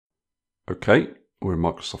Okay, we're in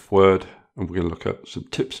Microsoft Word and we're going to look at some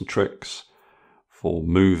tips and tricks for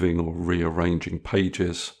moving or rearranging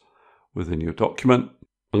pages within your document.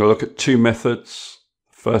 I'm going to look at two methods.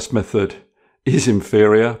 The first method is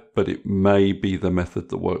inferior, but it may be the method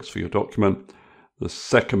that works for your document. The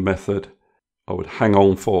second method I would hang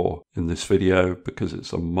on for in this video because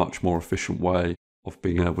it's a much more efficient way of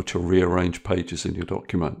being able to rearrange pages in your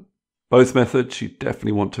document. Both methods, you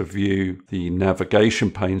definitely want to view the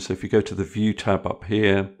navigation pane. So if you go to the View tab up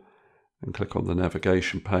here and click on the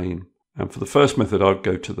navigation pane. And for the first method, I'd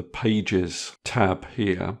go to the Pages tab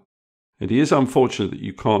here. It is unfortunate that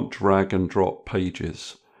you can't drag and drop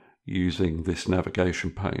pages using this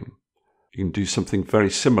navigation pane. You can do something very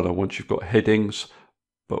similar once you've got headings,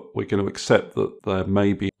 but we're going to accept that there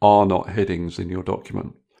maybe are not headings in your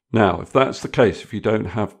document. Now, if that's the case, if you don't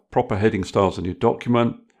have proper heading styles in your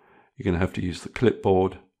document, you're going to have to use the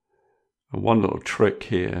clipboard. And one little trick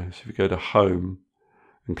here is if you go to Home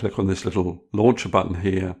and click on this little launcher button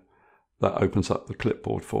here, that opens up the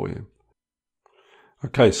clipboard for you.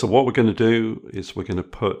 Okay, so what we're going to do is we're going to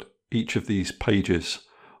put each of these pages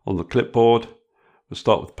on the clipboard. We'll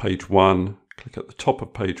start with page 1, click at the top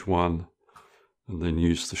of page 1, and then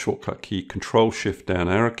use the shortcut key Control-Shift-Down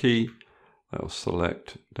arrow key. That will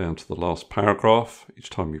select down to the last paragraph each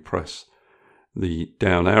time you press the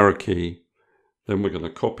down arrow key. Then we're going to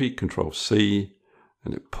copy Control-C,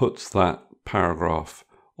 and it puts that paragraph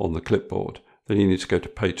on the clipboard. Then you need to go to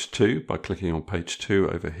page 2 by clicking on page 2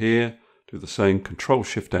 over here. Do the same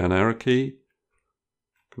Control-Shift-Down arrow key,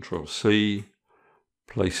 Control-C,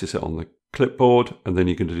 places it on the clipboard, and then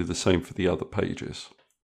you're going to do the same for the other pages.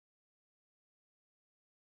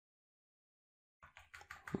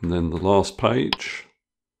 And then the last page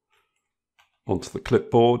onto the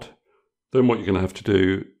clipboard. Then what you're going to have to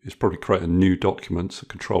do is probably create a new document, so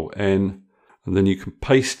Control-N, and then you can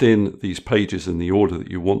paste in these pages in the order that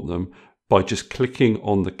you want them by just clicking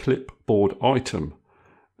on the clipboard item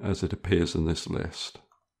as it appears in this list.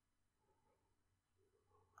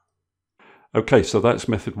 Okay, so that's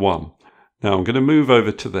method 1. Now I'm going to move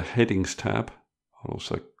over to the Headings tab. I'll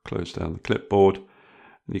also close down the clipboard.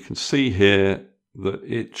 And you can see here that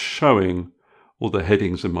it's showing all the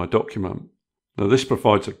headings in my document. Now this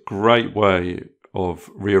provides a great way of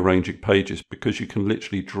rearranging pages because you can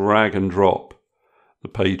literally drag and drop the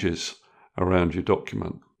pages around your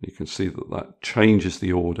document. You can see that that changes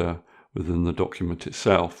the order within the document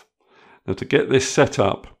itself. Now to get this set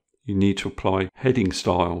up, you need to apply heading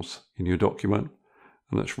styles in your document,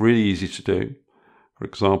 and that's really easy to do. For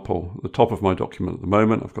example, at the top of my document at the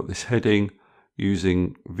moment, I've got this heading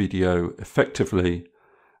using video effectively,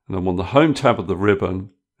 and I'm on the Home tab of the ribbon,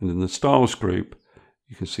 and in the Styles group,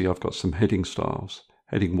 you can see I've got some heading styles.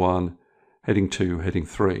 Heading 1, Heading 2, Heading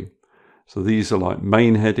 3. So these are like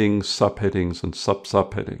main headings, subheadings, and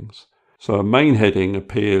sub-subheadings. So a main heading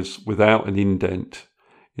appears without an indent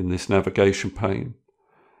in this navigation pane.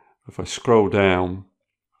 If I scroll down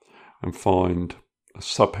and find a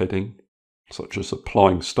subheading, such as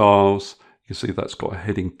Applying Styles, you can see that's got a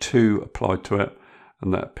Heading 2 applied to it,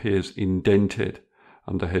 and that appears indented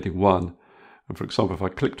under Heading 1. And for example, if I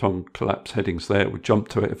clicked on Collapse Headings there, it would jump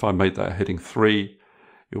to it. If I made that a Heading 3,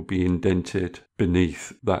 it will be indented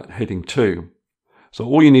beneath that Heading 2. So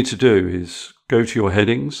all you need to do is go to your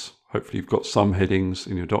headings. Hopefully you've got some headings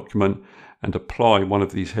in your document, and apply one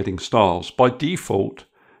of these heading styles. By default,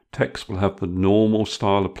 text will have the normal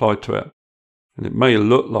style applied to it. And it may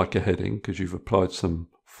look like a heading because you've applied some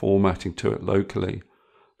formatting to it locally,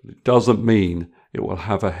 but it doesn't mean it will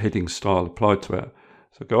have a heading style applied to it.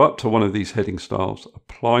 So go up to one of these heading styles,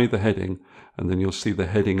 apply the heading, and then you'll see the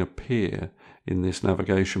heading appear in this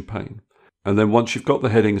navigation pane. And then once you've got the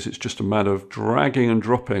headings, it's just a matter of dragging and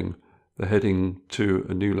dropping the heading to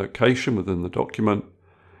a new location within the document,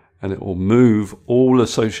 and it will move all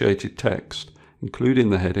associated text, including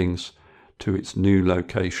the headings, to its new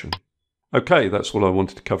location. Okay, that's all I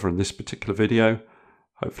wanted to cover in this particular video.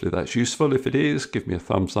 Hopefully that's useful. If it is, give me a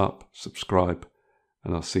thumbs up, subscribe,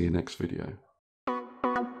 and I'll see you next video.